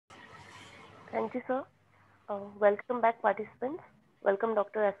Thank you, sir. Welcome back, participants. Welcome,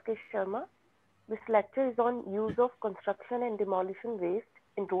 Dr. S.K. Sharma. This lecture is on use of construction and demolition waste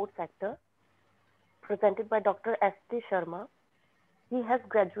in road sector, presented by Dr. S.K. Sharma. He has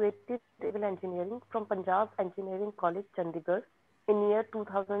graduated in civil engineering from Punjab Engineering College, Chandigarh in year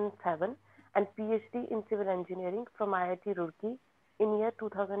 2007 and PhD in civil engineering from IIT Roorkee in year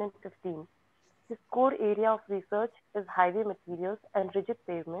 2015. His core area of research is highway materials and rigid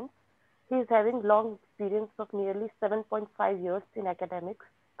pavements. He is having long experience of nearly 7.5 years in academics,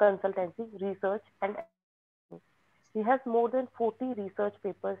 consultancy, research, and advocacy. He has more than 40 research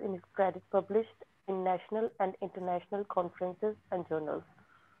papers in his credit published in national and international conferences and journals.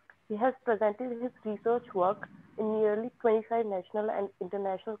 He has presented his research work in nearly 25 national and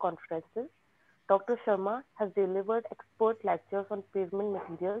international conferences. Dr. Sharma has delivered expert lectures on pavement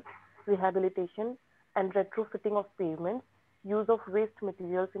materials, rehabilitation and retrofitting of pavements, use of waste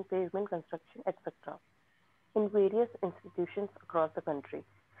materials in pavement construction, etc., in various institutions across the country.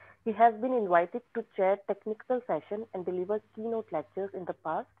 He has been invited to chair technical sessions and deliver keynote lectures in the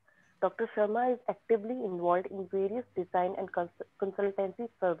past. Dr. Sharma is actively involved in various design and consultancy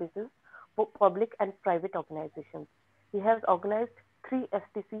services for public and private organizations. He has organized 3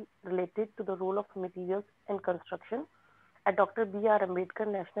 STC related to the role of materials in construction at Dr. B.R.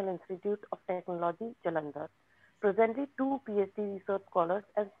 Ambedkar National Institute of Technology, Jalandhar. Presently, 2 PhD research scholars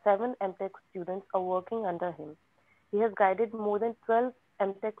and 7 MTech students are working under him. He has guided more than 12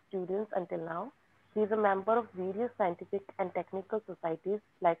 MTech students until now. He is a member of various scientific and technical societies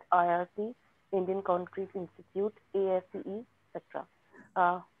like IRC, Indian Concrete Institute, ASCE,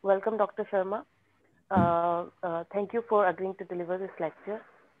 etc. Welcome, Dr. Sharma. Thank you for agreeing to deliver this lecture.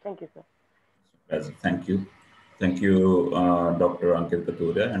 Thank you, sir. Thank you. Thank you, Dr. Ankit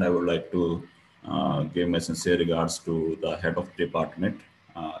Katuria, and I would like to give my sincere regards to the head of department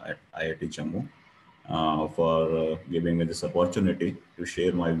at IIT Jammu for giving me this opportunity to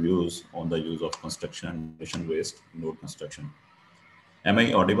share my views on the use of construction and demolition waste in road construction. Am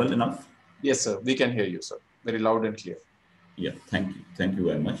I audible enough? Yes, sir. We can hear you, sir. Very loud and clear. Yeah, thank you. Thank you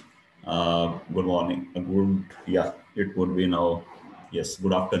very much. Good morning. It would be now, yes,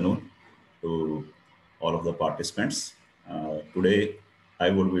 good afternoon to all of the participants. Today, I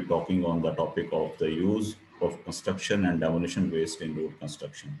will be talking on the topic of the use of construction and demolition waste in road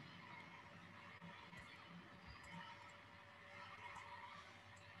construction.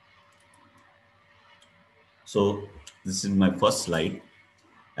 So this is my first slide.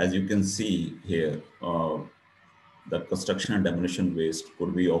 As you can see here, the construction and demolition waste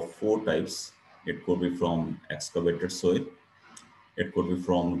could be of 4 types. It could be from excavated soil, it could be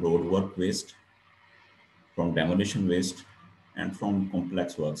from roadwork waste, from demolition waste, and from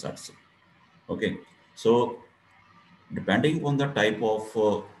complex works also. Okay, so depending on the type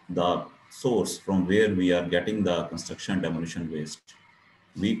of the source from where we are getting the construction and demolition waste,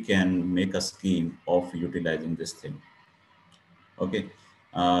 we can make a scheme of utilizing this thing. Okay,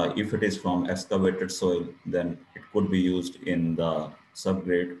 if it is from excavated soil, then it could be used in the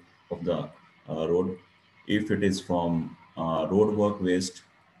subgrade of the road. If it is from road work waste,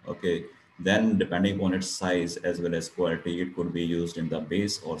 okay, then depending on its size as well as quality, it could be used in the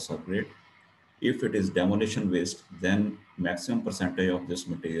base or subgrade. If it is demolition waste, then maximum percentage of this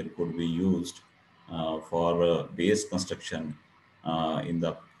material could be used for base construction in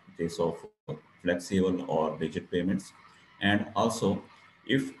the case of flexible or rigid payments. And also,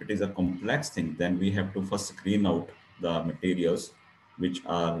 if it is a complex thing, then we have to first screen out the materials which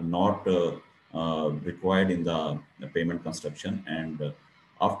are not required in the payment construction, and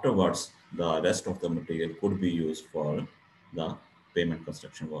afterwards, the rest of the material could be used for the payment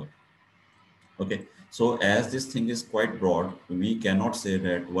construction work. Okay, so as this thing is quite broad, we cannot say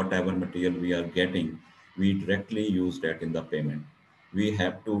that whatever material we are getting, we directly use that in the payment. We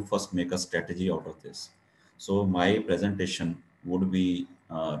have to first make a strategy out of this. So my presentation would be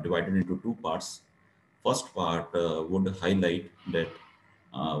divided into 2 parts. First part would highlight that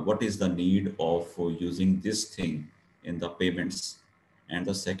what is the need of using this thing in the payments. And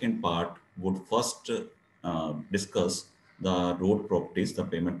the second part would first discuss the road properties, the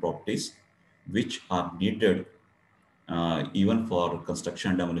payment properties, which are needed even for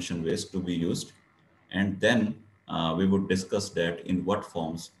construction and demolition waste to be used. And then we would discuss that in what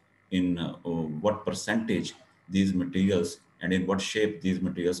forms, in what percentage these materials and in what shape these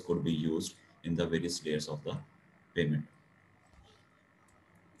materials could be used in the various layers of the payment.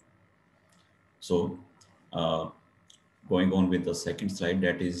 So going on with the second slide,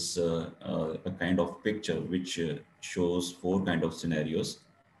 that is a kind of picture which shows 4 kind of scenarios.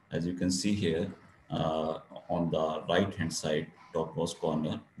 As you can see here, on the right hand side, topmost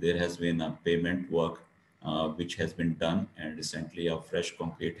corner, there has been a pavement work which has been done, and recently a fresh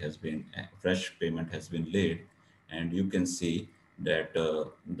pavement has been laid, and you can see that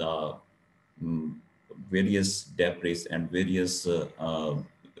the mm, various debris and various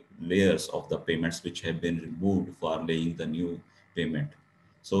layers of the payments which have been removed for laying the new payment.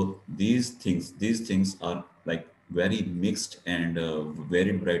 So these things are like very mixed, and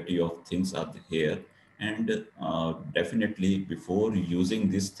very variety of things are here. And definitely before using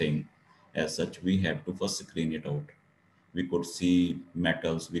this thing as such, we have to first screen it out. We could see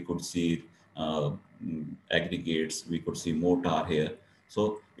metals, we could see aggregates, we could see mortar here.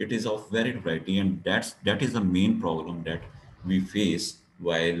 So it is of varied variety, and that is the main problem that we face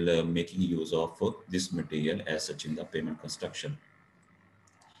while making use of this material as such in the pavement construction.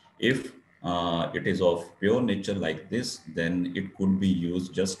 If it is of pure nature like this, then it could be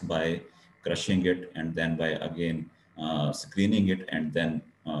used just by crushing it and then by again screening it, and then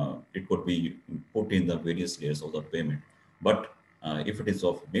it could be put in the various layers of the pavement. But if it is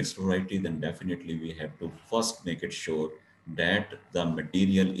of mixed variety, then definitely we have to first make it sure that the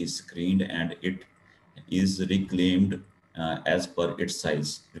material is screened and it is reclaimed as per its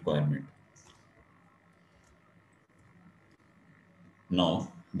size requirement.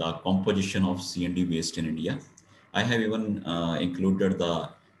 Now, the composition of C&D waste in India. I have even included the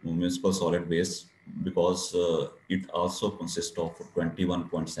municipal solid waste because it also consists of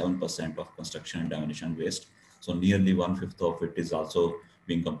 21.7% of construction and demolition waste. So nearly one-fifth of it is also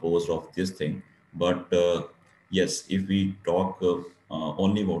being composed of this thing. But yes, if we talk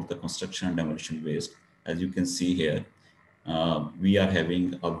only about the construction and demolition waste, as you can see here, we are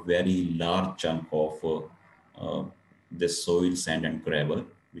having a very large chunk of this soil, sand, and gravel,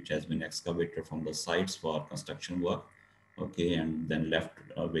 which has been excavated from the sites for construction work, okay, and then left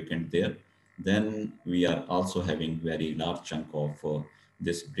vacant there. Then we are also having very large chunk of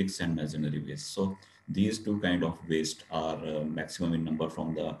this bricks and masonry waste. So these two kind of waste are maximum in number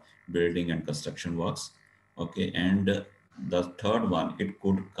from the building and construction works, okay, and the third one it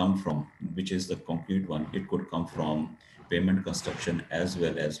could come from, which is the concrete one, it could come from pavement construction as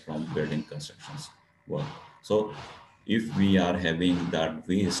well as from building constructions work. So if we are having that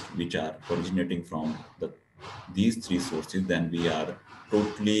waste which are originating from these three sources, then we are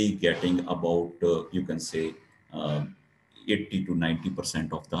totally getting about you can say uh, 80 to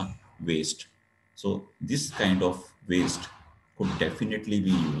 90% of the waste. So this kind of waste could definitely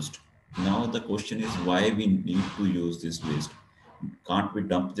be used. Now the question is why we need to use this waste. Can't we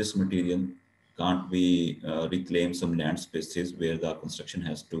dump this material? Can't we reclaim some land spaces where the construction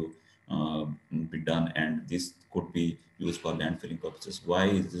has to be done, and this could be used for landfilling purposes? Why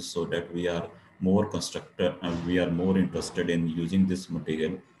is this? So that we are more interested in using this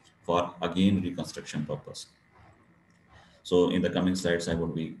material for again reconstruction purpose. So in the coming slides, I will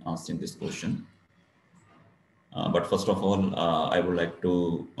be answering this question. But first of all, I would like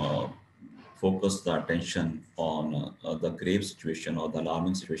to focus the attention on the grave situation or the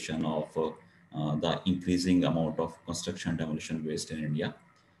alarming situation of the increasing amount of construction and demolition waste in India.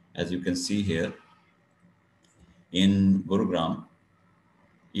 As you can see here, in Gurugram,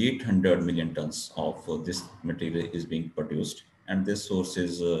 800 million tons of this material is being produced, and this source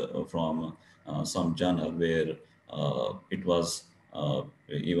is from some journal where it was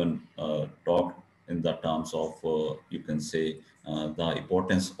even talked in the terms of you can say the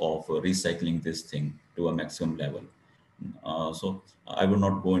importance of recycling this thing to a maximum level. So I will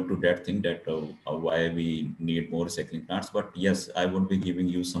not go into that thing that why we need more recycling plants, but yes, I would be giving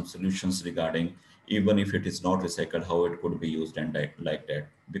you some solutions regarding even if it is not recycled, how it could be used and like that.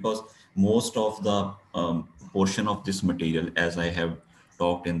 Because most of the portion of this material, as I have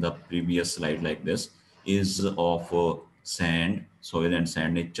talked in the previous slide like this, is of sand, soil and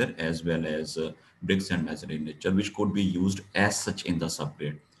sand nature, as well as bricks and masonry nature, which could be used as such in the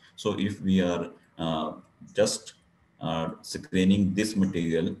subgrade. So if we are just screening this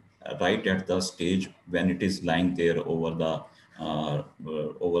material right at the stage when it is lying there over the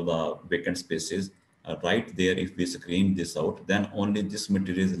vacant spaces, right there, if we screen this out, then only this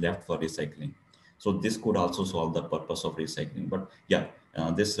material is left for recycling. So this could also solve the purpose of recycling. But yeah,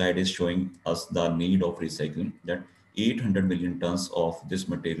 this slide is showing us the need of recycling, that 800 million tons of this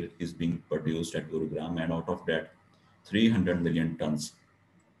material is being produced at Gurugram, and out of that 300 million tons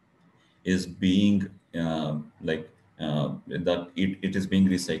is being like that it is being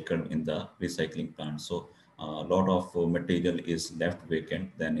recycled in the recycling plant. So a lot of material is left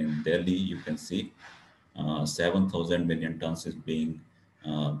vacant. Then in Delhi, you can see 7,000 million tons is being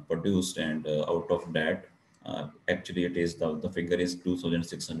produced, and out of that, actually it is the figure is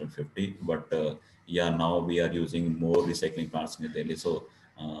 2,650, but yeah, now we are using more recycling plants in Delhi. So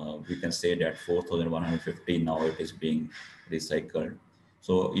we can say that 4,150 now it is being recycled.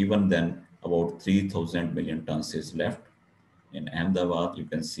 So even then, about 3,000 million tons is left. In Ahmedabad, you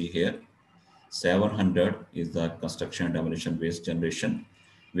can see here, 700 is the construction and demolition waste generation,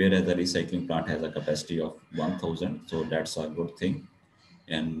 whereas the recycling plant has a capacity of 1,000. So that's a good thing.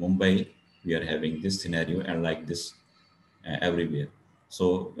 In Mumbai, we are having this scenario and like this everywhere.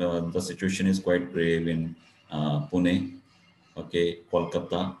 So the situation is quite grave in Pune, okay,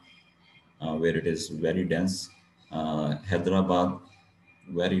 Kolkata, where it is very dense, Hyderabad,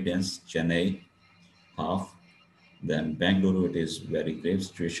 very dense, Chennai, half, then Bangalore, it is very grave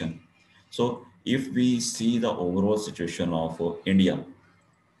situation. So if we see the overall situation of India,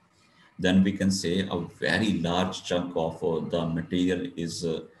 then we can say a very large chunk of the material is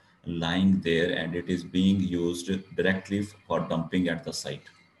lying there and it is being used directly for dumping at the site.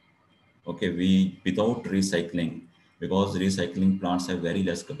 Okay, we without recycling, because recycling plants have very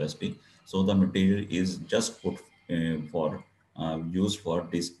less capacity, so the material is just put for used for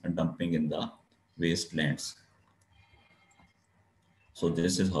this dumping in the wastelands. So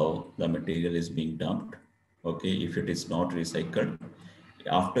this is how the material is being dumped. Okay, if it is not recycled,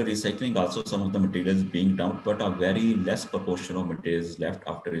 after recycling also some of the material is being dumped, but a very less proportion of material is left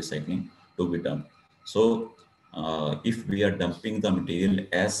after recycling to be dumped. So if we are dumping the material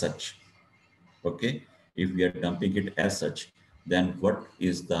as such, okay, if we are dumping it as such, then what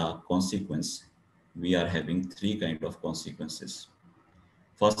is the consequence? We are having three kind of consequences.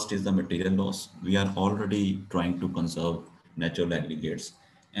 First is the material loss. We are already trying to conserve natural aggregates.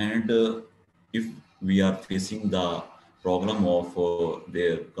 And if we are facing the problem of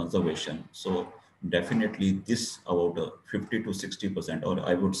their conservation, so definitely this about 50 to 60%, or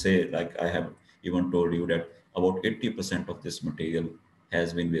I would say, like I have even told you that about 80% of this material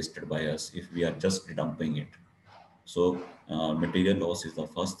has been wasted by us if we are just dumping it. So material loss is the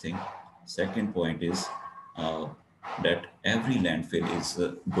first thing. Second point is uh, that every landfill is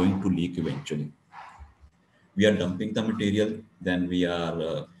going to leak eventually. We are dumping the material, then we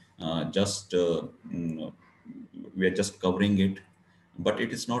are just mm, we are just covering it, but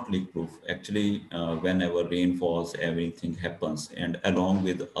it is not leak proof. Actually, whenever rain falls, everything happens, and along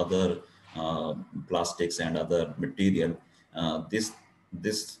with other uh, plastics and other material,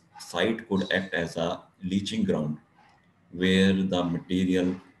 this site could act as a leaching ground where the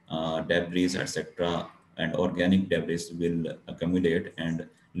material, debris, etc., and organic debris will accumulate. And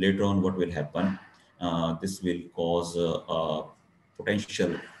later on, what will happen? This will cause a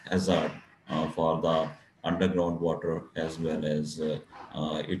potential hazard for the underground water, as well as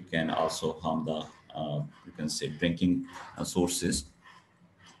it can also harm the, you can say, drinking sources.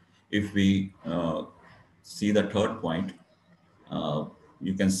 If we see the third point, uh,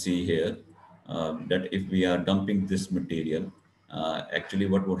 you can see here that if we are dumping this material, actually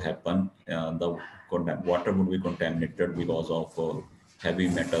what would happen, the water would be contaminated because of heavy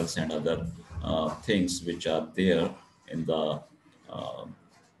metals and other things which are there in the uh,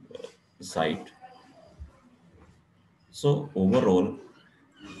 site. So overall,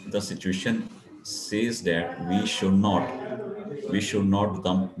 the situation says that we should not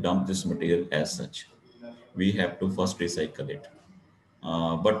dump this material as such. We have to first recycle it.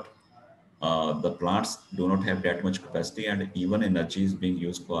 But the plants do not have that much capacity, and even energy is being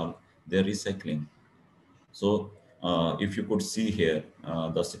used for their recycling. So, if you could see here,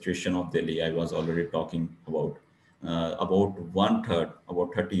 the situation of Delhi, I was already talking about one third,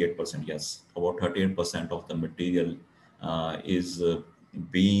 about 38%, yes, about 38% of the material is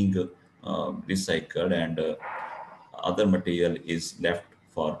being recycled, and other material is left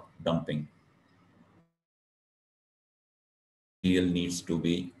for dumping. This material needs to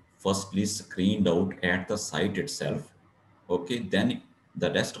be firstly screened out at the site itself. Okay, then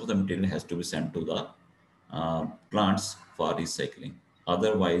the rest of the material has to be sent to the plants for recycling.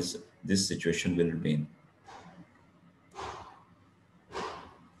 Otherwise, this situation will remain.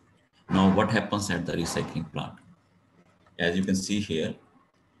 Now, what happens at the recycling plant? As you can see here,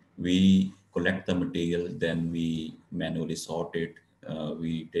 we collect the material, then we manually sort it.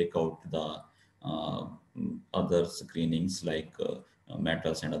 We take out the uh, other screenings like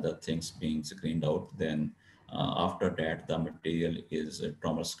metals and other things being screened out. Then after that, the material is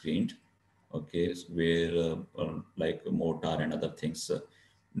trauma screened. Okay, where like mortar and other things,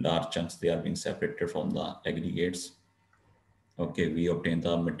 large chunks, they are being separated from the aggregates. Okay, we obtain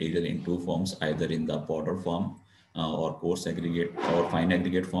the material in two forms, either in the powder form or coarse aggregate or fine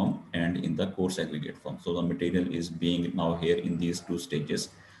aggregate form, and in the coarse aggregate form. So the material is being now here in these two stages.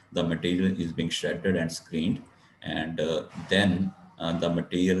 The material is being shredded and screened, and then the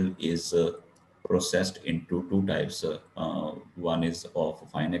material is processed into two types. One is of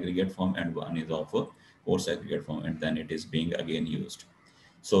fine aggregate form and one is of coarse aggregate form, and then it is being again used.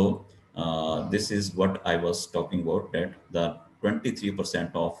 So this is what I was talking about, that the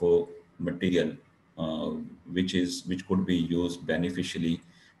 23% of material uh, which could be used beneficially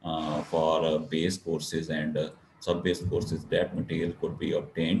for base courses and sub-base courses, that material could be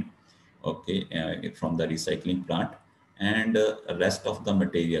obtained, okay, from the recycling plant, and rest of the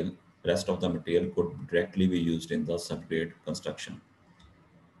material could directly be used in the subgrade construction.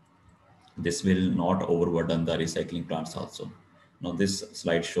 This will not overburden the recycling plants also. Now, this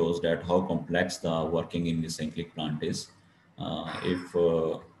slide shows that how complex the working in recycling plant is. If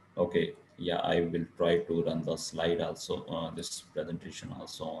okay, yeah, I will try to run the slide also, this presentation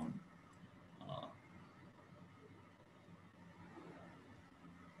also on.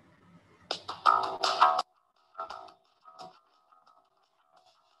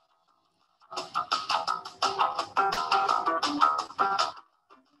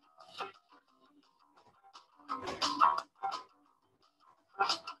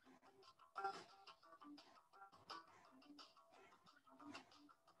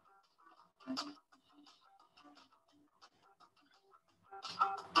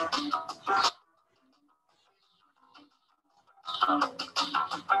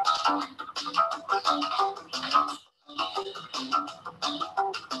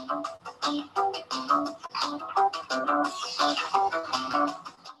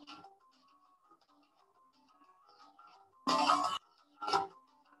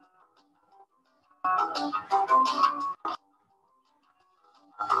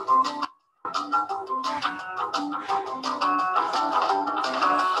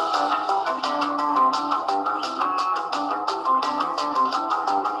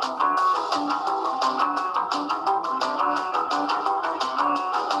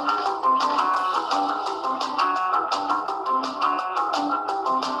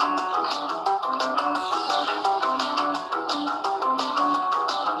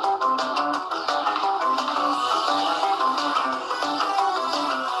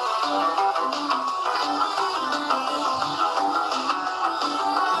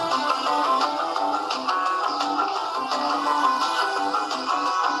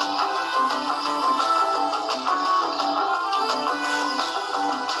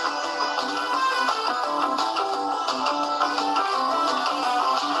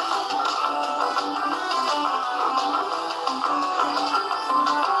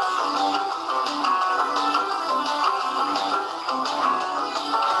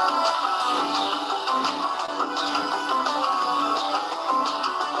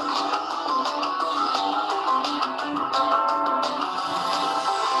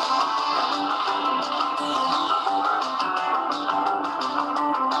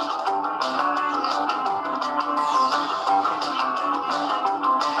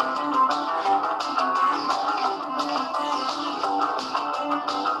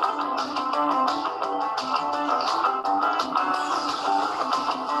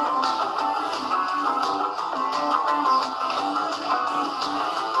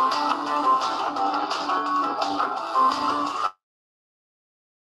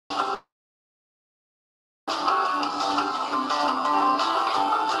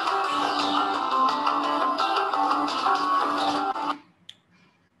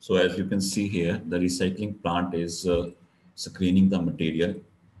 So as you can see here, the recycling plant is screening the material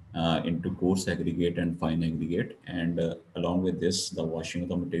into coarse aggregate and fine aggregate. And along with this, the washing of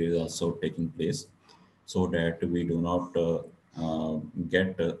the material is also taking place, so that we do not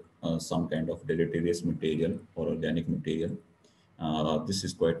get some kind of deleterious material or organic material. This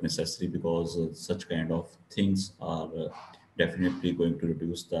is quite necessary because such kind of things are definitely going to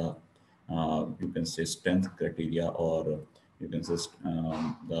reduce the, you can say, strength criteria, or you can say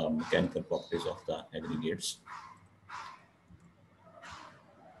the mechanical properties of the aggregates.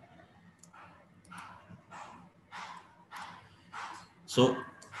 So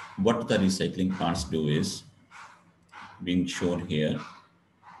what the recycling plants do is being shown here.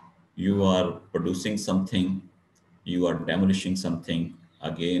 You are producing something, you are demolishing something,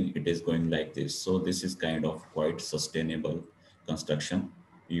 again it is going like this. So this is kind of quite sustainable construction.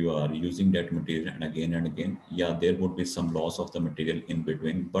 You are using that material and again, yeah, there would be some loss of the material in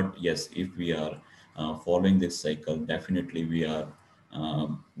between, but yes, if we are following this cycle, definitely we are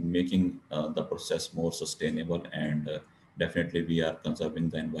making the process more sustainable, and definitely we are conserving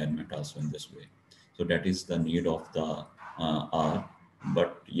the environment also in this way. So that is the need of the hour.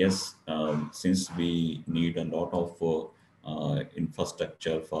 But yes, since we need a lot of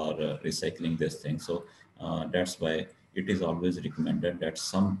infrastructure for recycling this thing, so that's why it is always recommended that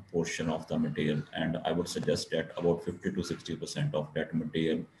some portion of the material, and I would suggest that about 50 to 60% of that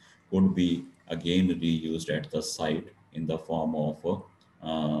material could be again reused at the site in the form of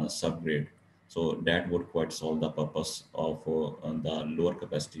subgrade. So that would quite solve the purpose of the lower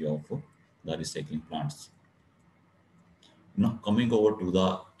capacity of the recycling plants. Now coming over to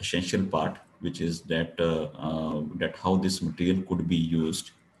the essential part, which is that how this material could be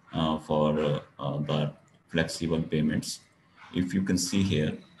used for the flexible payments. If you can see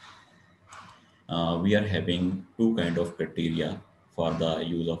here, we are having two kind of criteria for the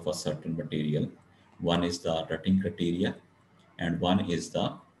use of a certain material. One is the rutting criteria, and one is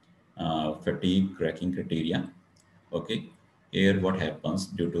the fatigue cracking criteria. Okay, here what happens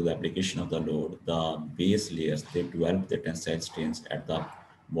due to the application of the load, the base layers they develop the tensile strains at the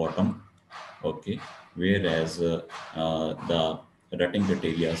bottom. Okay, whereas the rutting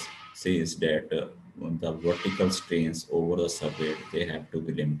criteria says that the vertical strains over the subgrade they have to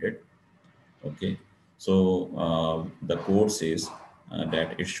be limited. Okay, so the code says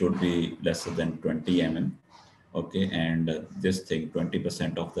that it should be lesser than 20 mm. Okay, and this thing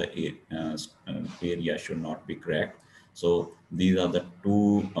 20% of the area should not be cracked. So these are the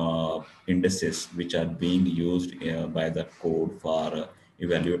two indices which are being used by the code for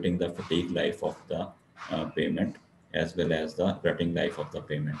evaluating the fatigue life of the payment as well as the rutting life of the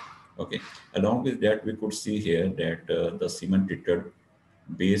payment. Okay, along with that we could see here that the cement treated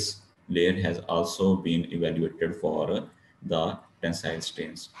base layer has also been evaluated for the tensile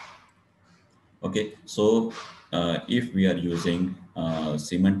strains. Okay, so if we are using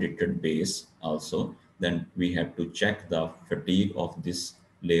cement treated base also, then we have to check the fatigue of this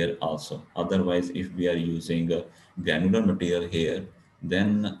layer also. Otherwise, if we are using granular material here,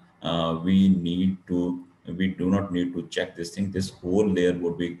 then we do not need to check this thing. This whole layer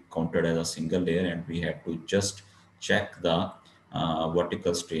would be counted as a single layer, and we have to just check the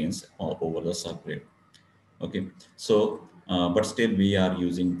vertical strains over the subgrade. Okay, so but still we are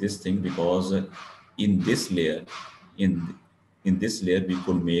using this thing because in this layer, in in this layer we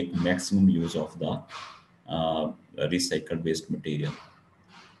could make maximum use of the recycled waste material.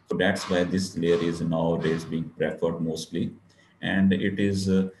 So that's why this layer is nowadays being preferred mostly, and it is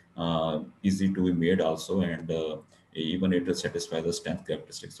easy to be made also, and even it will satisfy the strength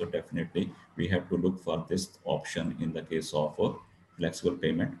characteristics. So definitely we have to look for this option in the case of flexible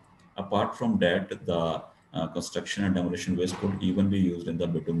payment. Apart from that, the construction and demolition waste could even be used in the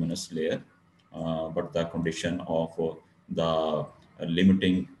bituminous layer, but the condition of the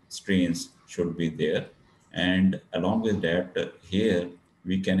limiting strains should be there. And along with that, here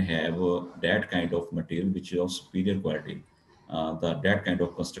we can have that kind of material which is of superior quality, that kind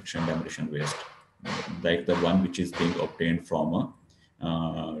of construction demolition waste, like the one which is being obtained from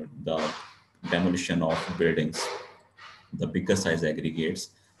the demolition of buildings, the bigger size aggregates,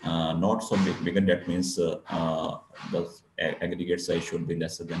 not so big. Bigger, that means the aggregate size should be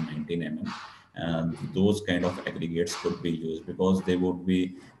lesser than 19 mm. And those kind of aggregates could be used because they would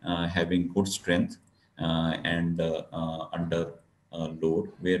be having good strength and under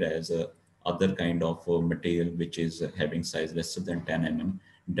load, whereas other kind of material which is having size lesser than 10 mm,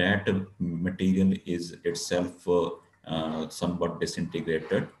 that material is itself somewhat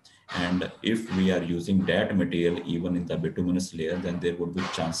disintegrated. And if we are using that material even in the bituminous layer, then there would be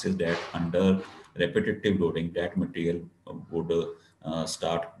chances that under repetitive loading, that material would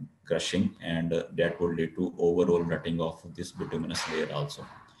start crushing, and that would lead to overall rutting of this bituminous layer also.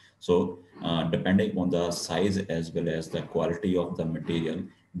 So depending on the size as well as the quality of the material,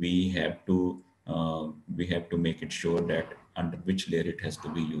 we have to make it sure that under which layer it has to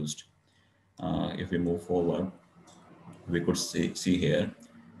be used. If we move forward, we could see here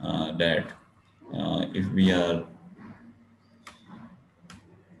that if we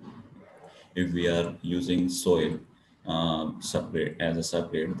are using soil subgrade as a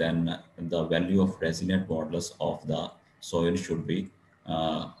subgrade, then the value of resilient modulus of the soil should be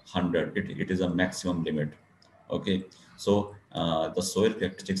 100. It is a maximum limit. Okay, so the soil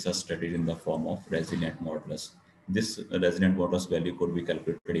characteristics are studied in the form of resilient modulus. This resilient modulus value could be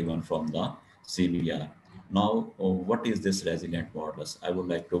calculated even from the CBR. Now, what is this resilient modulus? I would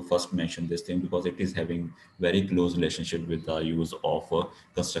like to first mention this thing because it is having very close relationship with the use of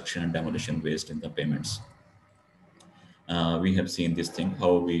construction and demolition waste in the payments. We have seen this thing,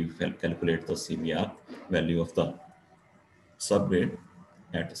 how we calculate the CBR value of the subgrade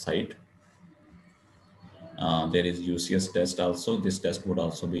at site. There is UCS test also. This test would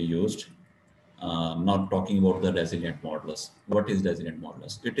also be used. Not talking about the resilient modulus. What is resilient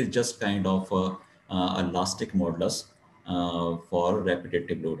modulus? It is just kind of elastic modulus for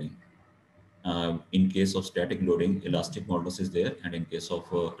repetitive loading. In case of static loading, elastic modulus is there, and in case of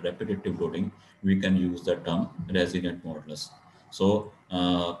repetitive loading, we can use the term resilient modulus. So,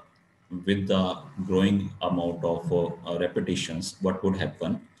 with the growing amount of repetitions, what would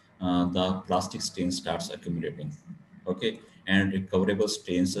happen? The plastic stain starts accumulating, okay, and recoverable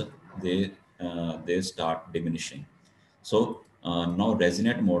stains they start diminishing. So now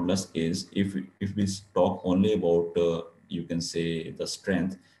resonant modulus is, if we talk only about you can say the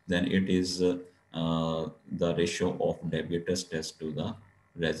strength, then it is the ratio of deviator stress to the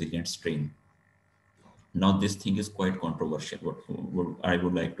resilient strain. Now this thing is quite controversial. What I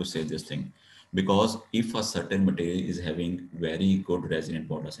would like to say this thing, because if a certain material is having very good resonant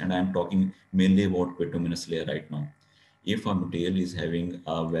modulus, and I am talking mainly about bituminous layer right now. If a material is having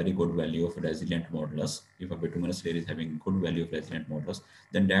a very good value of resilient modulus, if a bituminous layer is having good value of resilient modulus,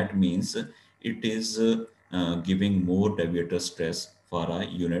 then that means it is giving more deviator stress for a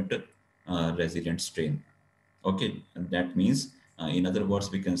unit resilient strain. Okay, and that means, in other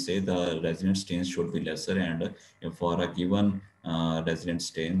words, we can say the resident strain should be lesser, and for a given resident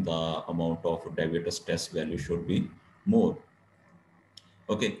strain, the amount of deviator stress value should be more.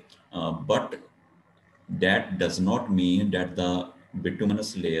 Okay, but that does not mean that the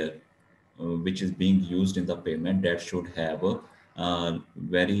bituminous layer, which is being used in the pavement, that should have a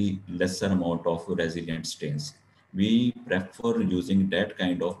very lesser amount of resilient stains. We prefer using that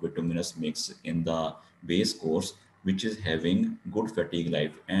kind of bituminous mix in the base course, which is having good fatigue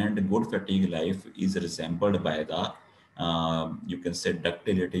life, and good fatigue life is resembled by the you can say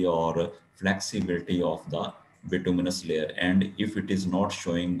ductility or flexibility of the bituminous layer. And if it is not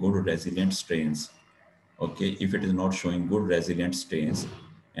showing good resilient strains, okay, if it is not showing good resilient stains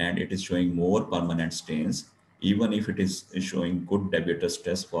and it is showing more permanent stains, even if it is showing good deviator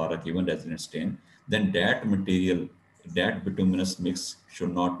stress for a given resilient stain, then that material, that bituminous mix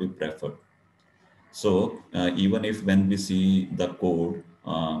should not be preferred. So even if when we see the code,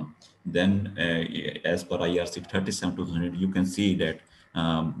 then as per IRC 37-200, you can see that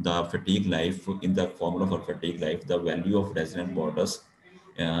the fatigue life, in the formula for fatigue life, the value of resonant borders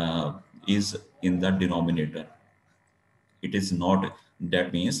uh, is in the denominator. It is not,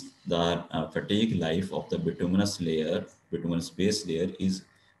 that means the fatigue life of the bituminous base layer is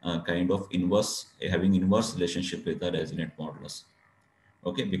kind of inverse, having inverse relationship with the resonant modulus.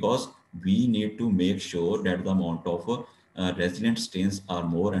 Okay, because we need to make sure that the amount of resilient stains are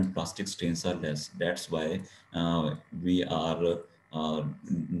more and plastic stains are less. That's why we are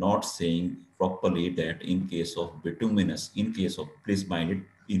not saying properly that in case of bituminous, in case of, please mind it,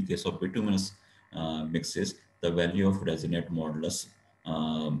 in case of bituminous mixes, the value of resilient modulus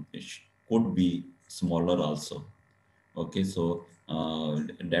could be smaller also. Okay, so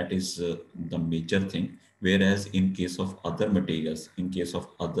that is the major thing. Whereas in case of other materials, in case of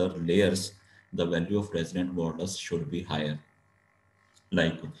other layers, the value of resonant modulus should be higher,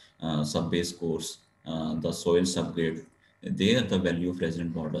 like sub-base course, the soil subgrade. There, the value of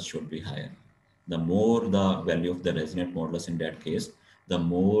resonant modulus should be higher. The more the value of the resonant modulus in that case, the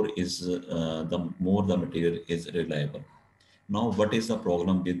more the material is reliable. Now, what is the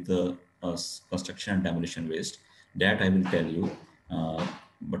problem with the construction and demolition waste? That I will tell you.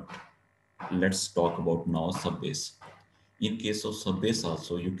 But let's talk about now subbase. In case of subbase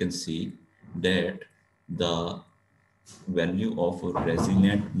also, you can see that the value of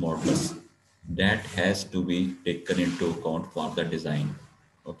resilient modulus, that has to be taken into account for the design.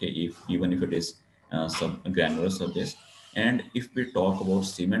 Okay, if even if it is granular subbase. And if we talk about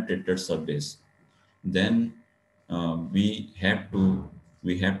cement treated subbase, then we have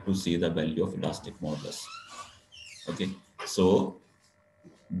to see the value of elastic modulus. Okay, so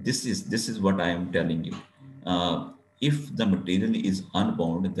this is what I am telling you. If the material is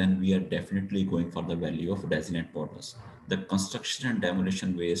unbound, then we are definitely going for the value of resonant modulus. The construction and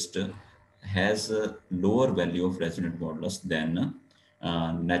demolition waste has a lower value of resonant modulus than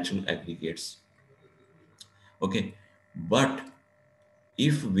natural aggregates. Okay, but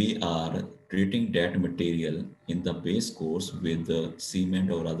if we are treating that material in the base course with cement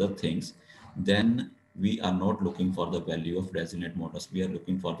or other things, then we are not looking for the value of resonant modulus. We are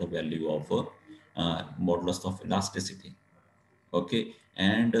looking for the value of modulus of elasticity. Okay,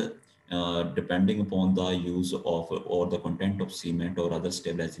 and depending upon the use of or the content of cement or other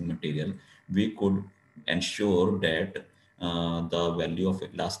stabilizing material, we could ensure that the value of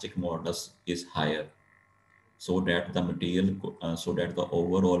elastic modulus is higher, so that the so that the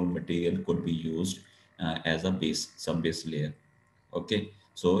overall material could be used as a base, sub base layer. Okay,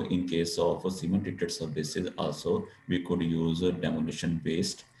 so in case of cement treated surfaces also, we could use demolition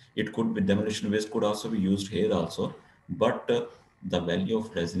waste. It could be, demolition waste could also be used here also, but the value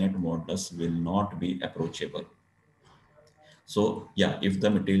of resonant modulus will not be approachable. So yeah, if the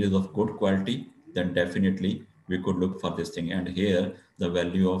material is of good quality, then definitely we could look for this thing. And here the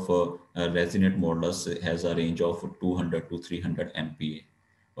value of a resonant modulus has a range of 200 to 300 MPa.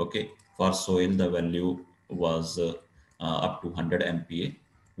 Okay, for soil the value was up to 100 MPa,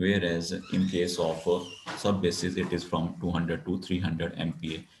 whereas in case of sub bases it is from 200 to 300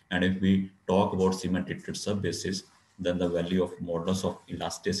 MPa. And if we talk about cement treated sub bases, then the value of modulus of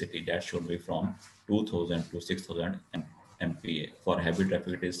elasticity that should be from 2000 to 6000 MPa. For heavy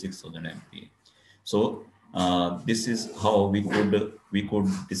traffic it is 6000 MPa. So this is how we could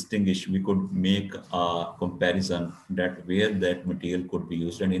distinguish, we could make a comparison that where that material could be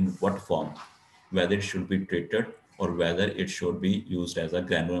used and in what form, whether it should be treated or whether it should be used as a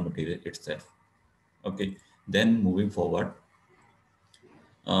granular material itself. Okay, then moving forward,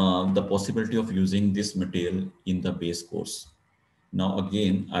 the possibility of using this material in the base course. Now,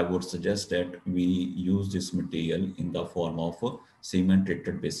 again, I would suggest that we use this material in the form of cement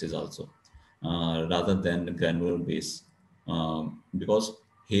treated bases also, rather than granular base, because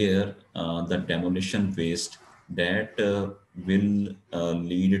here the demolition waste that will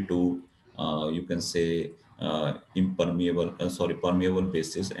lead to, you can say, permeable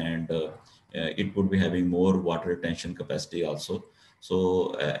bases, and it would be having more water retention capacity also.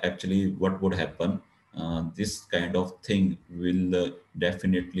 So actually, what would happen? This kind of thing will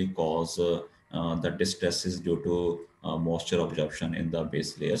definitely cause the distresses due to moisture absorption in the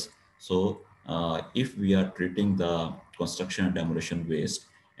base layers. So if we are treating the construction and demolition waste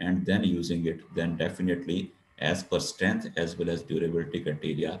and then using it, then definitely as per strength as well as durability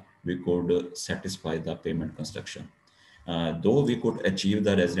criteria, we could satisfy the pavement construction. Though we could achieve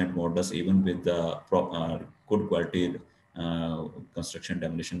the resident modulus even with the good quality uh, construction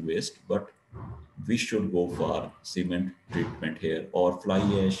demolition waste, but we should go for cement treatment here, or fly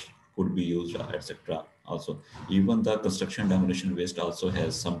ash could be used, etc. Also, even the construction demolition waste also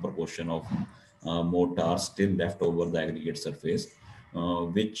has some proportion of mortar still left over the aggregate surface,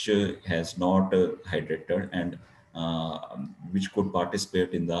 which has not hydrated, and which could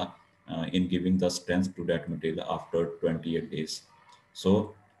participate in the in giving the strength to that material after 28 days.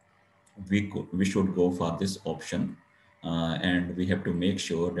 So we should go for this option, and we have to make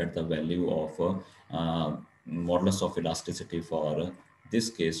sure that the value of modulus of elasticity for this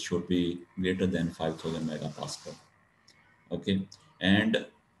case should be greater than 5000 megapascal. Okay, and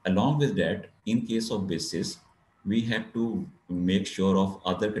along with that, in case of basis, we have to make sure of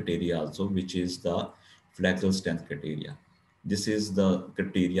other criteria also, which is the flexural strength criteria. This is the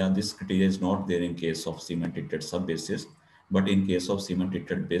criteria, this criteria is not there in case of cement treated sub basis, but in case of cement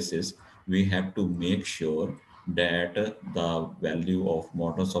treated basis we have to make sure that the value of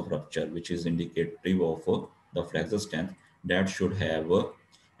modulus of rupture, which is indicative of the flexural strength, that should have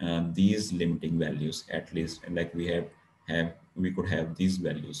these limiting values, at least like we could have these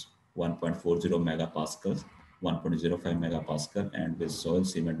values: 1.40 megapascals, 1.05 megapascal, and with soil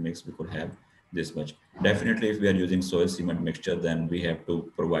cement mix we could have this much. Definitely if we are using soil cement mixture, then we have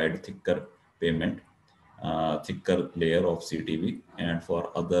to provide thicker pavement, thicker layer of CTV, and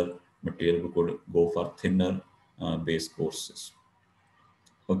for other material we could go for thinner base courses.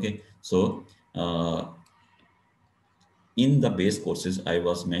 Okay, so uh, in the base courses, I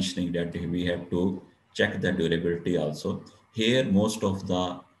was mentioning that we have to check the durability also. Here, most of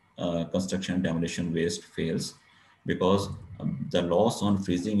the construction and demolition waste fails because the loss on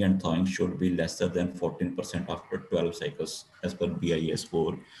freezing and thawing should be lesser than 14% after 12 cycles as per BIS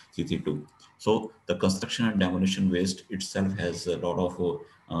 4 CC2. So the construction and demolition waste itself has a lot of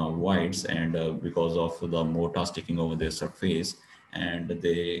voids, and because of the mortar sticking over their surface, and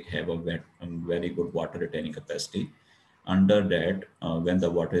they have a very good water retaining capacity. Under that, when the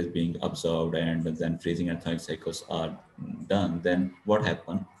water is being absorbed and then freezing and thawing cycles are done, then what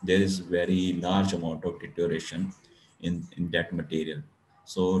happens? There is very large amount of deterioration in that material.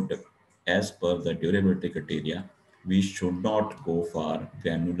 So as per the durability criteria, we should not go for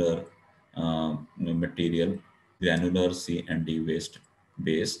granular material, granular C and D waste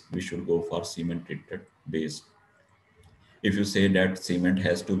base. We should go for cement treated base. If you say that cement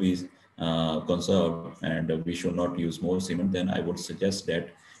has to be conserved and we should not use more cement, then I would suggest that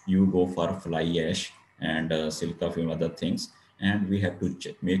you go for fly ash and silica film, other things. And we have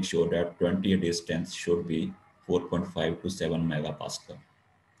to make sure that 28 days strength should be 4.5 to 7 megapascal.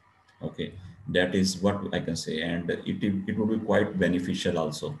 Okay, that is what I can say, and it would be quite beneficial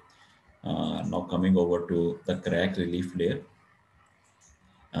also. Now coming over to the crack relief layer,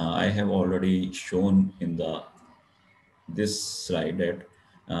 I have already shown in the this slide that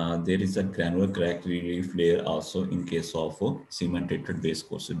there is a granular crack relief layer also in case of cement-treated base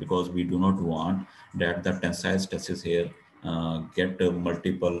courses, because we do not want that the tensile stresses here get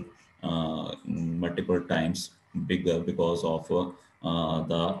multiple times bigger because of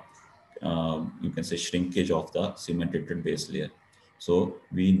the you can say shrinkage of the cemented base layer. So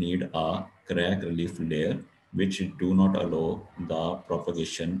we need a crack relief layer which do not allow the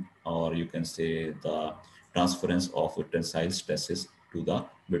propagation, or you can say the transference of tensile stresses to the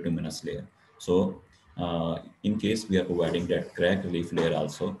bituminous layer. So in case we are providing that crack relief layer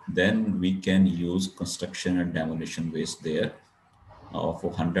also, then we can use construction and demolition waste there of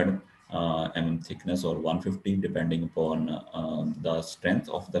 100 thickness or 150 depending upon the strength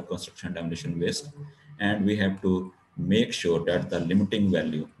of the construction demolition waste. And we have to make sure that the limiting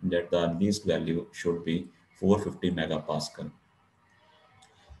value, that the least value should be 450 megapascal.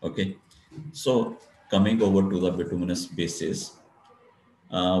 Okay, so coming over to the bituminous bases,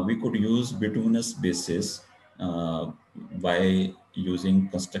 we could use bituminous bases by using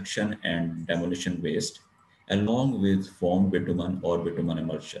construction and demolition waste along with formed bitumen or bitumen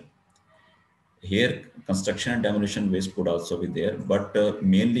emulsion. Here, construction and demolition waste could also be there, but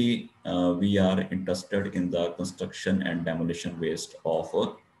mainly we are interested in the construction and demolition waste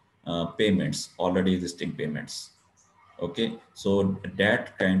of payments, already existing payments. Okay, so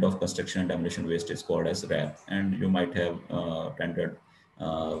that kind of construction and demolition waste is called as RAP, and you might have attended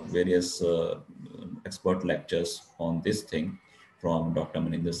various expert lectures on this thing from Dr.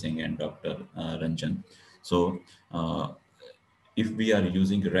 Maninder Singh and Dr. Ranjan. So uh, if we are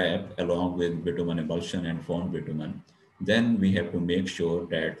using RAP along with bitumen emulsion and formed bitumen, then we have to make sure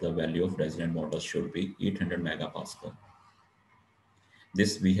that the value of resident models should be 800 megapascal.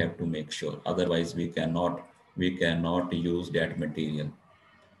 This we have to make sure. Otherwise, we cannot use that material.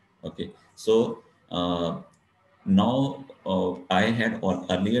 Okay. So now I had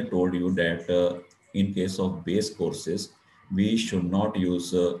earlier told you that in case of base courses, we should not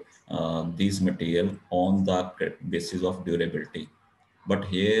use these material on the basis of durability. But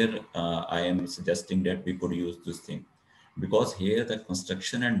here I am suggesting that we could use this thing, because here the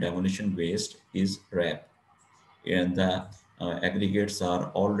construction and demolition waste is RAP, and the aggregates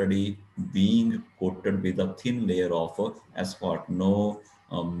are already being coated with a thin layer of asphalt. No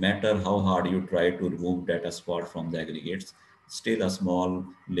matter how hard you try to remove that asphalt from the aggregates, still a small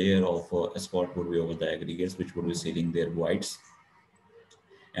layer of asphalt would be over the aggregates, which would be sealing their voids.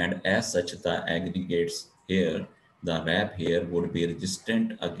 And as such, the aggregates here, the wrap here would be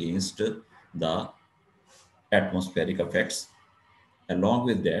resistant against the atmospheric effects. Along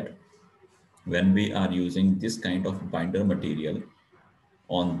with that, when we are using this kind of binder material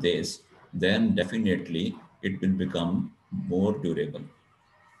on this, then definitely it will become more durable.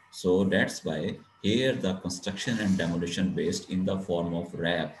 So that's why here the construction and demolition waste in the form of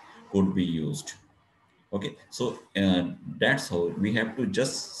wrap could be used. Okay, so that's how we have to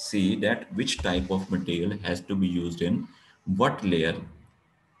just see that which type of material has to be used in what layer.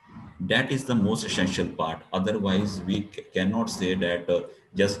 That is the most essential part. Otherwise, we cannot say that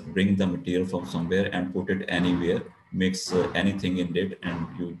just bring the material from somewhere and put it anywhere, mix anything in it, and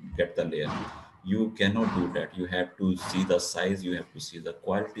you get the layer. You cannot do that. You have to see the size, you have to see the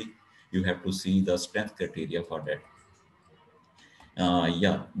quality, you have to see the strength criteria for that.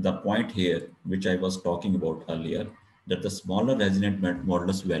 Yeah, the point here, which I was talking about earlier, that the smaller resonant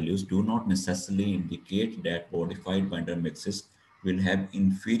modulus values do not necessarily indicate that modified binder mixes will have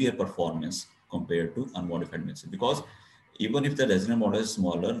inferior performance compared to unmodified mixes. Because even if the resonant modulus is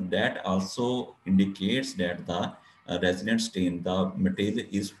smaller, that also indicates that the resonant strain, the material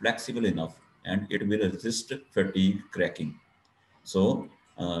is flexible enough and it will resist fatigue cracking. So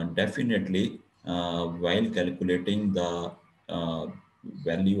definitely, while calculating the uh,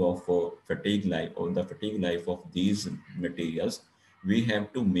 value of fatigue life or the fatigue life of these materials, we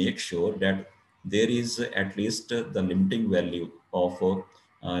have to make sure that there is at least the limiting value of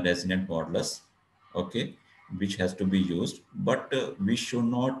resonant modulus, okay, which has to be used. But we should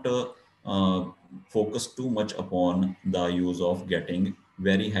not uh, focus too much upon the use of getting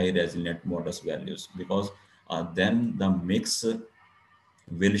very high resonant modulus values, because then the mix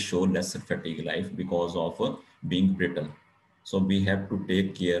will show lesser fatigue life because of being brittle. So we have to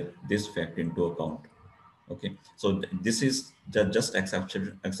take care this fact into account. Okay, so this is just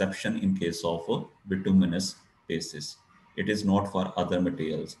exception in case of bituminous bases. It is not for other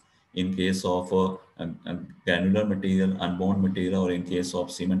materials. In case of a granular material, unbound material, or in case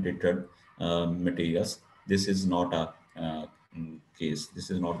of cemented materials, this is not a case.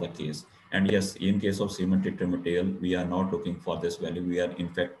 This is not the case. And yes, in case of cemented material, we are not looking for this value. We are in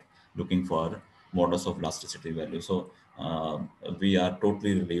fact looking for modulus of elasticity value. So uh, we are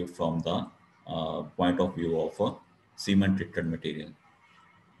totally relieved from the point of view of a cement treated material.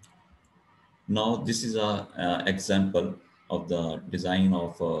 Now, this is a example of the design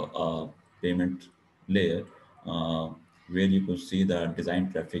of a payment layer, uh, where you could see the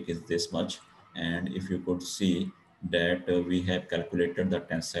design traffic is this much. And if you could see that we have calculated the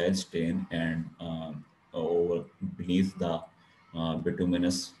tensile strain and over beneath the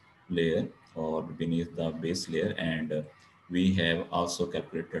bituminous layer or beneath the base layer, and we have also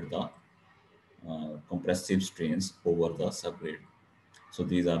calculated the compressive strains over the subgrade. So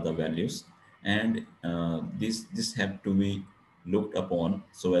these are the values, and this have to be looked upon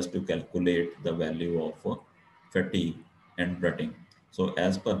so as to calculate the value of fatigue and rutting. So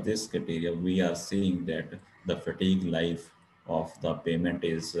as per this criteria, we are seeing that the fatigue life of the payment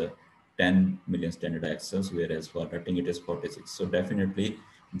is 10 million standard axles, whereas for rutting it is 46. So definitely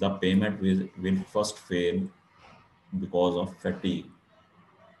the payment will first fail because of fatigue,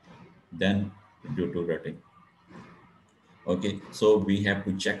 then due to rutting. Okay, so we have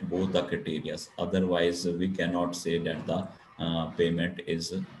to check both the criteria. Otherwise, we cannot say that the payment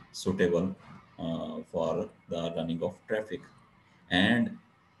is suitable for the running of traffic. And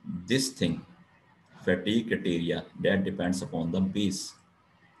this thing, fatigue criteria, that depends upon the base.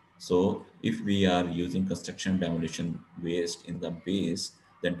 So if we are using construction demolition waste in the base,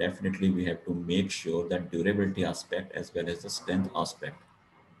 then definitely we have to make sure that durability aspect as well as the strength aspect.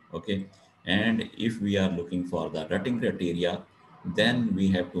 Okay, and if we are looking for the rutting criteria, then we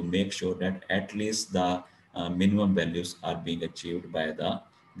have to make sure that at least the minimum values are being achieved by the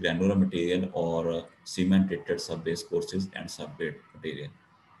granular material or cement treated subbase courses and subgrade material.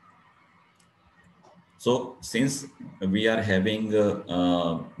 So since we are having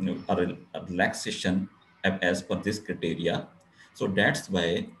a relaxation as per this criteria, so that's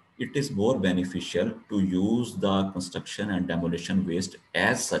why it is more beneficial to use the construction and demolition waste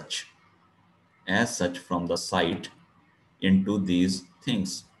as such from the site into these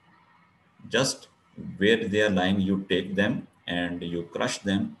things. Just where they are lying, you take them and you crush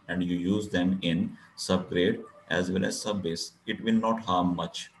them and you use them in subgrade as well as subbase. It will not harm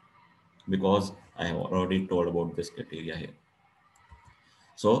much because I have already told about this criteria here.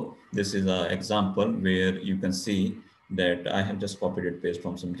 So this is an example where you can see that I have just copied it paste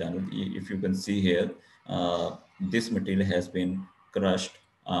from some channel. If you can see here, this material has been crushed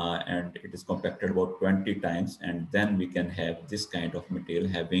and it is compacted about 20 times, and then we can have this kind of material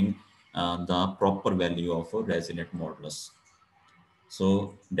having the proper value of a resilient modulus.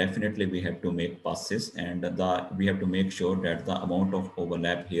 So definitely we have to make passes, and we have to make sure that the amount of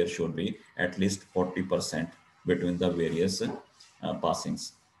overlap here should be at least 40% between the various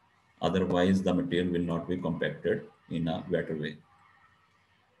passings. Otherwise, the material will not be compacted in a better way.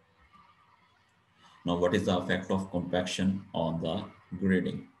 Now, what is the effect of compaction on the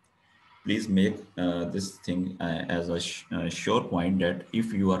grading? Please make this thing as a sure point that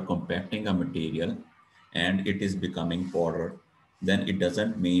if you are compacting a material and it is becoming poorer, then it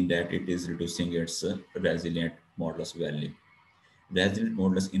doesn't mean that it is reducing its resilient modulus value. Resilient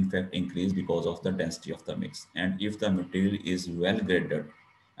modulus in fact increase because of the density of the mix. And if the material is well graded,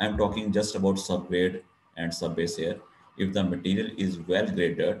 I'm talking just about subgrade and subbase here. If the material is well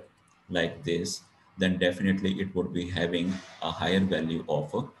graded like this, then definitely it would be having a higher value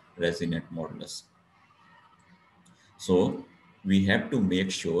of resilient modulus. So we have to make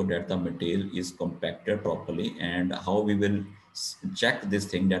sure that the material is compacted properly, and how we will check this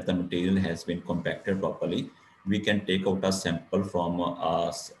thing that the material has been compacted properly. We can take out a sample from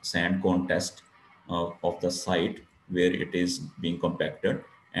a sand cone test of the site where it is being compacted,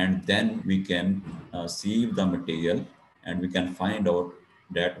 and then we can sieve the material and we can find out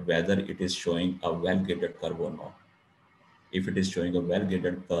that whether it is showing a well graded curve or not. If it is showing a well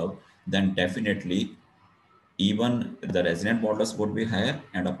graded curve, then definitely even the resonant modulus would be higher,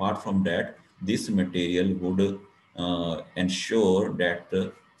 and apart from that, this material would ensure that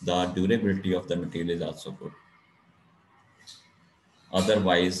the durability of the material is also good.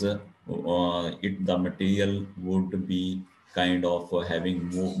 Otherwise, the material would be kind of having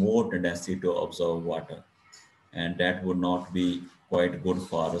more tendency to absorb water, and that would not be quite good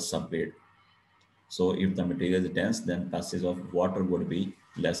for a subgrade. So if the material is dense, then passage of water would be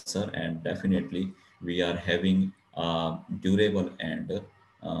lesser, and definitely we are having durable and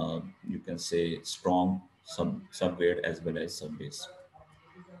you can say strong subgrade as well as subbase.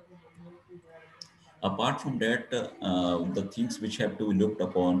 Apart from that, the things which have to be looked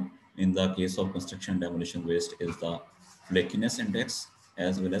upon in the case of construction demolition waste is the flakiness index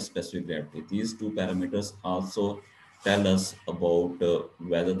as well as specific gravity. These two parameters also tell us about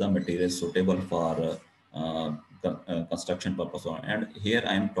whether the material is suitable for construction purpose on. And here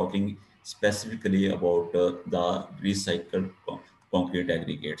I am talking specifically about the recycled concrete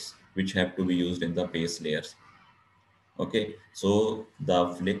aggregates which have to be used in the base layers. Okay, so the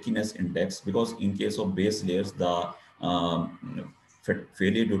flakiness index, because in case of base layers, the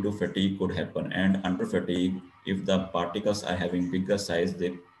failure due to fatigue could happen, and under fatigue, if the particles are having bigger size,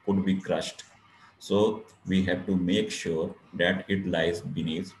 they could be crushed. So we have to make sure that it lies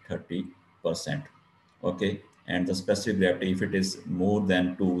beneath 30%. Okay, and the specific gravity, if it is more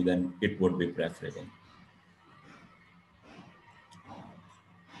than 2, then it would be preferable.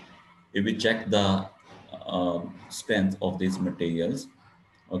 If we check the strength of these materials,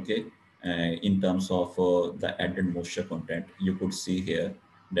 okay, in terms of the added moisture content, you could see here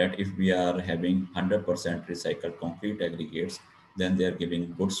that if we are having 100% recycled concrete aggregates, then they are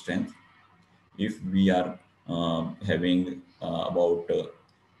giving good strength. If we are having about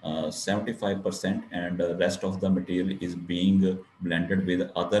 75% and the rest of the material is being blended with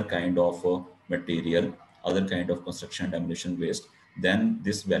other kind of material, other kind of construction demolition waste, then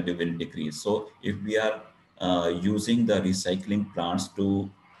this value will decrease. So if we are using the recycling plants to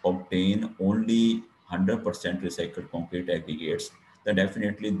obtain only 100% recycled concrete aggregates, then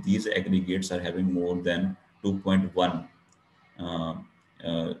definitely these aggregates are having more than 2.1 uh,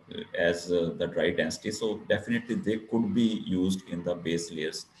 uh, as the dry density. So definitely they could be used in the base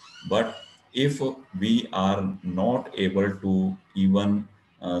layers. But if we are not able to even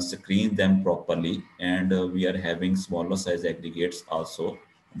screen them properly, and we are having smaller size aggregates also,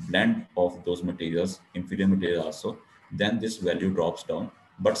 blend of those materials, inferior material also, then this value drops down.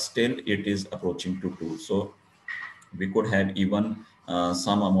 But still it is approaching to 2. So we could have even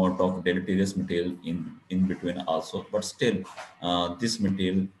some amount of deleterious material in between also, but still this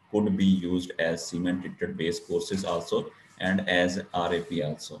material could be used as cement treated base courses also, and as RAP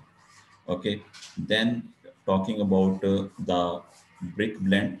also. Okay, then talking about the brick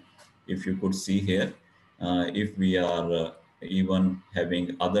blend, if you could see here, if we are even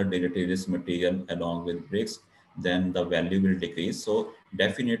having other deleterious material along with bricks, then the value will decrease. So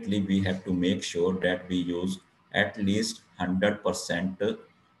definitely we have to make sure that we use at least 100%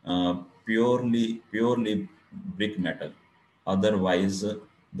 purely brick metal. Otherwise,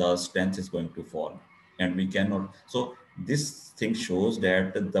 the strength is going to fall, and we cannot. So this thing shows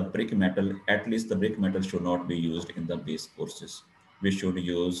that the brick metal, at least the brick metal, should not be used in the base courses. We should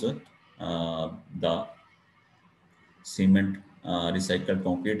use the cement recycled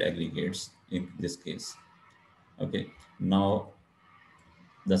concrete aggregates in this case. Okay, now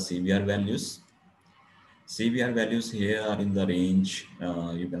the CVR values. CVR values here are in the range,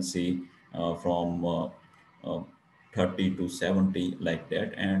 you can see from uh, 30 to 70, like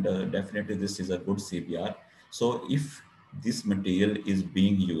that, and definitely this is a good CVR. So if this material is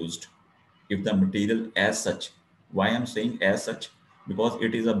being used, if the material as such, why I'm saying as such, because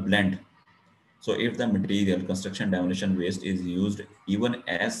it is a blend. So if the material construction demolition waste is used even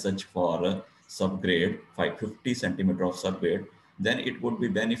as such for subgrade 550 centimeter of subgrade, then it would be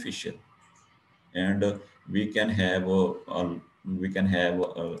beneficial, and we can have we can have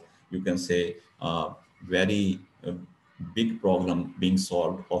you can say very big problem being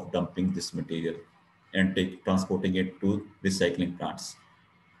solved of dumping this material and transporting it to recycling plants.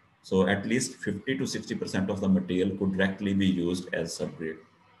 So at least 50 to 60% of the material could directly be used as subgrade.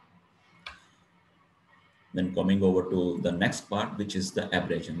 Then coming over to the next part, which is the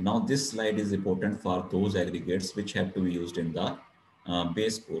abrasion. Now this slide is important for those aggregates which have to be used in the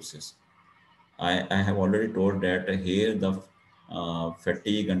base courses. I have already told that here the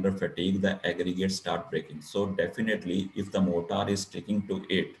fatigue, under fatigue, the aggregates start breaking. So definitely if the mortar is sticking to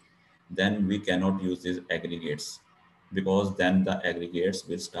it, then we cannot use these aggregates, because then the aggregates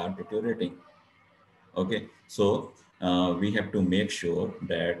will start deteriorating. Okay, so we have to make sure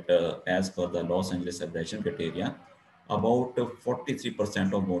that as per the Los Angeles abrasion criteria, about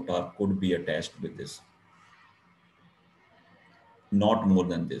 43% of mortar could be attached with this, not more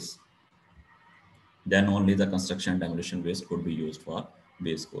than this. Then only the construction demolition waste could be used for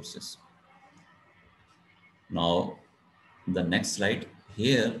base courses. Now, the next slide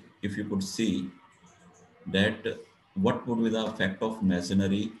here, if you could see that what would be the effect of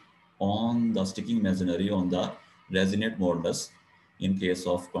masonry on the sticking masonry on the resonate modulus in case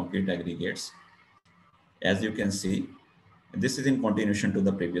of concrete aggregates. As you can see, this is in continuation to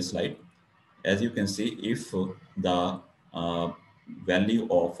the previous slide. As you can see, if the uh, value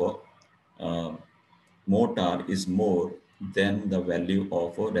of uh, mortar is more than the value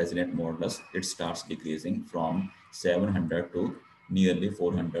of a resonant modulus, it starts decreasing from 700 to nearly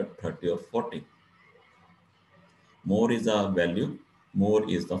 430 or 40. More is the value, more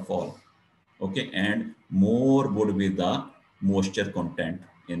is the fall. Okay, and more would be the moisture content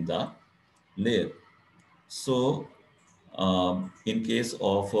in the layer. So, in case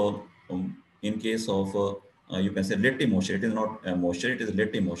of you can say little moisture, it is not moisture, it is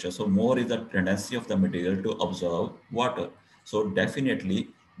little moisture. So more is the tendency of the material to absorb water. So definitely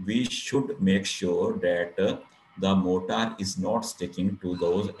we should make sure that the mortar is not sticking to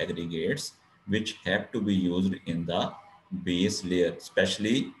those aggregates which have to be used in the base layer,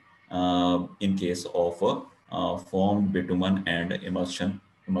 especially in case of formed bitumen and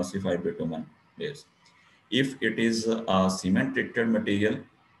emulsified bitumen layers. If it is a cement treated material,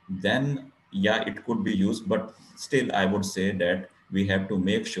 then yeah, it could be used, but still I would say that we have to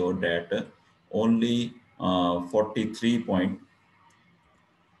make sure that only 43 point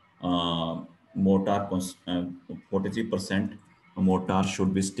uh, mortar 43% mortar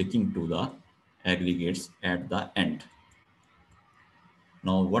should be sticking to the aggregates at the end.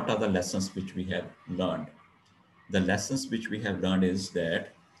 Now, what are the lessons which we have learned? The lessons which we have learned is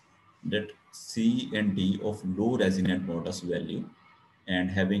that C and D of low resonant mortars value and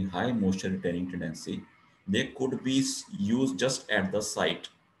having high moisture retaining tendency, they could be used just at the site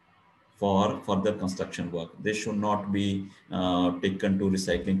for further construction work. They should not be taken to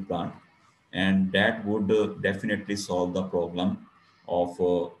recycling plant, and that would definitely solve the problem of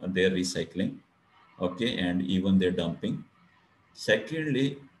their recycling, okay, and even their dumping.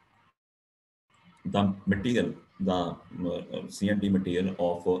 Secondly, the material, the C&D material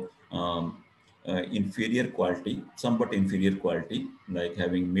of inferior quality, somewhat inferior quality, like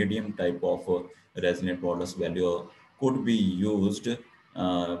having medium type of resilient modulus value, could be used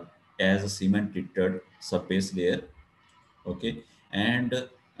uh, as a cement treated surface layer. Okay, and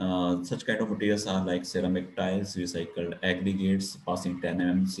such kind of materials are like ceramic tiles, recycled aggregates passing 10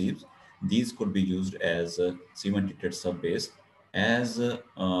 mm sieves. These could be used as cement-treated sub-base, as there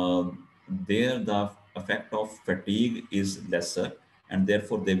the effect of fatigue is lesser, and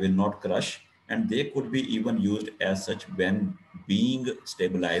therefore they will not crush, and they could be even used as such when being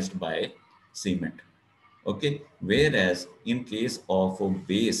stabilized by cement. Okay, whereas in case of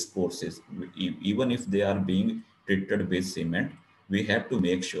base courses, even if they are being treated with cement, we have to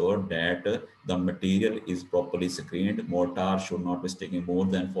make sure that the material is properly screened. Mortar should not be sticking more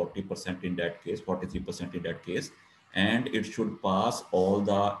than 40% in that case, 43% in that case, and it should pass all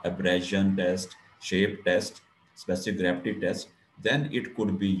the abrasion test, shape test, specific gravity test. Then it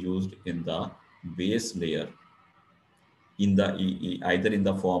could be used in the base layer, in the either in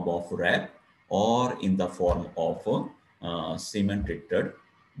the form of wrap or in the form of cement treated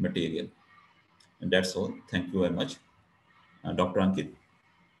material. And that's all. Thank you very much, Dr. Ankit.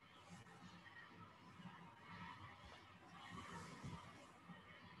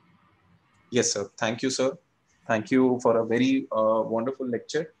 Yes, sir. Thank you, sir. Thank you for a very wonderful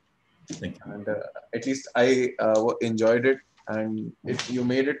lecture. Thank you. And at least I enjoyed it. And you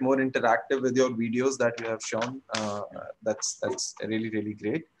made it more interactive with your videos that you have shown. That's really, really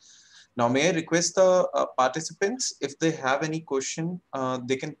great. Now, may I request the participants, if they have any question,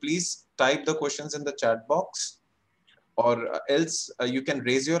 they can please type the questions in the chat box, or else you can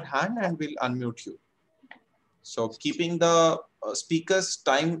raise your hand and we'll unmute you. So keeping the speaker's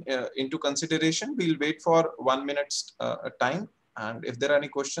time into consideration, we'll wait for 1 minute's time. And if there are any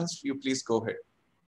questions, you please go ahead.